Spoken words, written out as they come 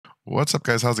What's up,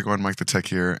 guys? How's it going? MikeTheTech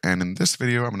here, and in this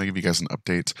video I'm going to give you guys an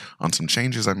update on some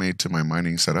changes I made to my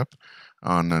mining setup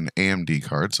on an AMD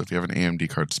card. So if you have an AMD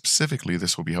card specifically,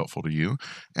 this will be helpful to you.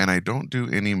 And I don't do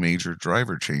any major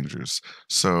driver changes,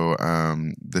 so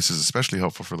this is especially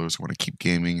helpful for those who want to keep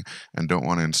gaming and don't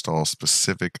want to install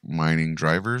specific mining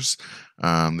drivers.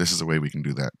 This is a way we can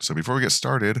do that. So before we get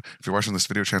started, if you're watching this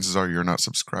video, chances are you're not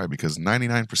subscribed, because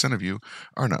 99% of you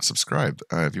are not subscribed.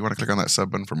 If you want to click on that sub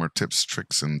button for more tips,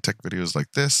 tricks, and tech videos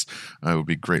like this, it would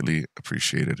be greatly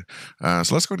appreciated.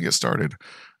 So let's go ahead and get started.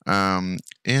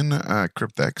 In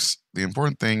Kryptex, the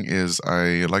important thing is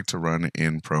I like to run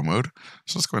in Pro mode.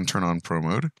 So let's go ahead and turn on Pro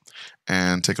mode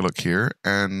and take a look here.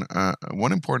 And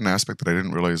one important aspect that I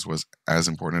didn't realize was as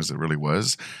important as it really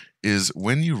was is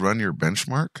when you run your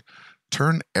benchmark,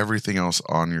 turn everything else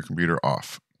on your computer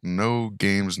off. No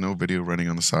games, no video running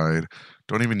on the side.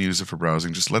 Don't even use it for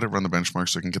browsing. Just let it run the benchmark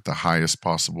so it can get the highest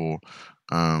possible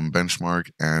benchmark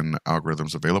and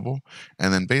algorithms available.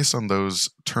 And then based on those,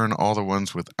 turn all the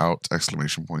ones without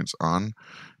exclamation points on,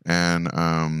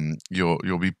 and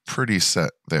you'll be pretty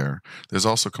set there. There's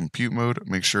also compute mode.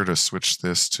 Make sure to switch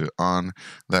this to on.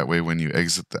 That way when you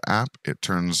exit the app, it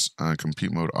turns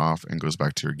compute mode off and goes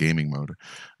back to your gaming mode.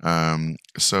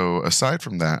 So aside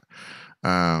from that,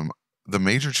 the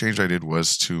major change I did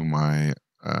was to my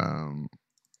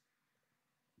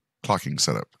clocking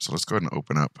setup. So let's go ahead and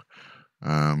open up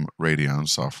Radeon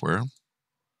software.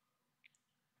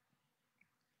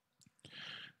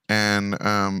 And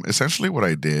essentially what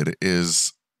I did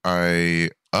is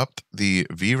I upped the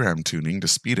VRAM tuning to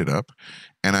speed it up,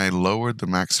 and I lowered the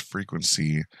max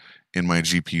frequency in my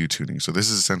GPU tuning. So this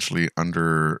is essentially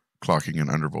underclocking and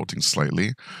undervolting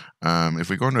slightly. If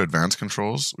we go into advanced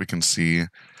controls, we can see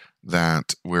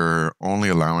that we're only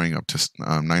allowing up to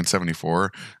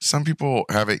 974. Some people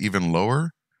have it even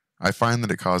lower. I find that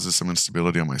it causes some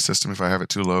instability on my system if I have it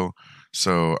too low,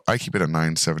 so I keep it at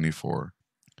 974.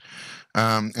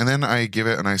 And then I give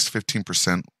it a nice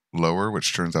 15% lower,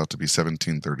 which turns out to be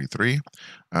 1733.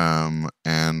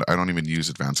 And I don't even use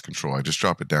advanced control. I just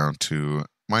drop it down to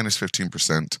minus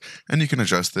 15%, and you can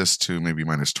adjust this to maybe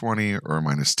minus 20 or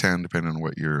minus 10, depending on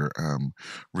what your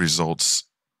results,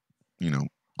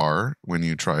 are when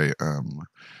you try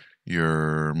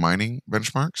your mining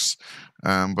benchmarks.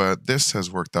 But this has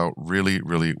worked out really,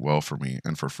 really well for me.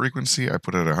 And for frequency, I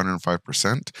put it at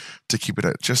 105% to keep it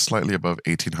at just slightly above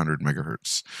 1800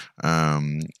 megahertz.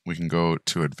 We can go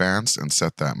to advanced and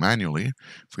set that manually.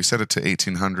 If we set it to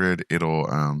 1800,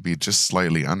 it'll be just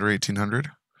slightly under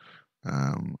 1800.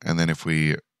 And then if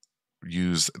we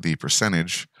use the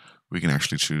percentage, we can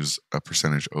actually choose a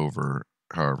percentage over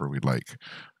however we'd like.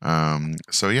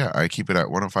 So yeah, I keep it at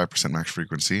 105% max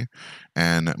frequency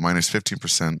and minus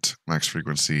 15% max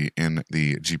frequency in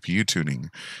the GPU tuning.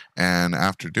 And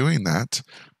after doing that,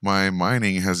 my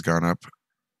mining has gone up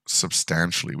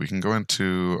substantially. We can go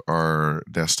into our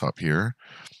desktop here,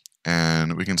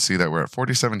 and we can see that we're at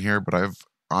 47 here, but I've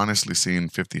honestly seen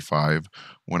 55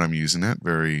 when I'm using it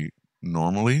very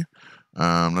normally.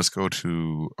 Let's go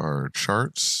to our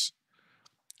charts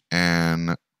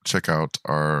and check out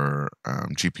our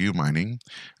GPU mining,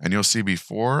 and you'll see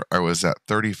before I was at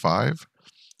 35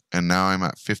 and now I'm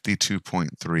at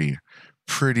 52.3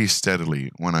 pretty steadily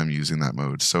when I'm using that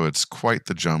mode. So it's quite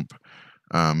the jump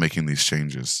making these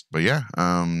changes. But yeah,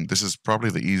 this is probably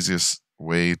the easiest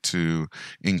way to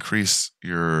increase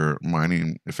your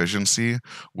mining efficiency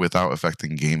without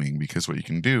affecting gaming, because what you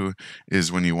can do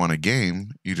is when you want to game,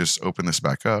 you just open this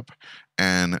back up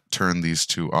and turn these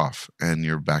two off, and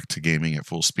you're back to gaming at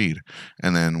full speed.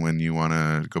 And then when you want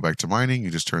to go back to mining, you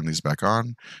just turn these back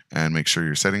on and make sure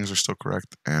your settings are still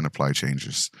correct and apply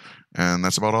changes. And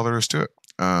that's about all there is to it.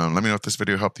 Let me know if this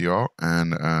video helped you out,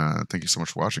 and thank you so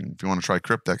much for watching. If you want to try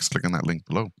Kryptex, click on that link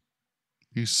below.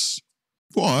 Peace.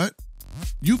 What?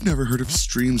 You've never heard of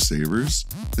stream savers?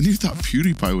 And you thought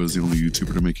PewDiePie was the only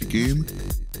YouTuber to make a game?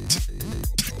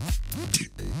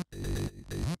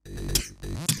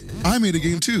 I made a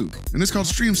game too, and it's called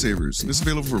Stream Savers, and it's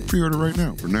available for pre-order right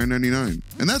now for $9.99,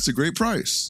 and that's a great price.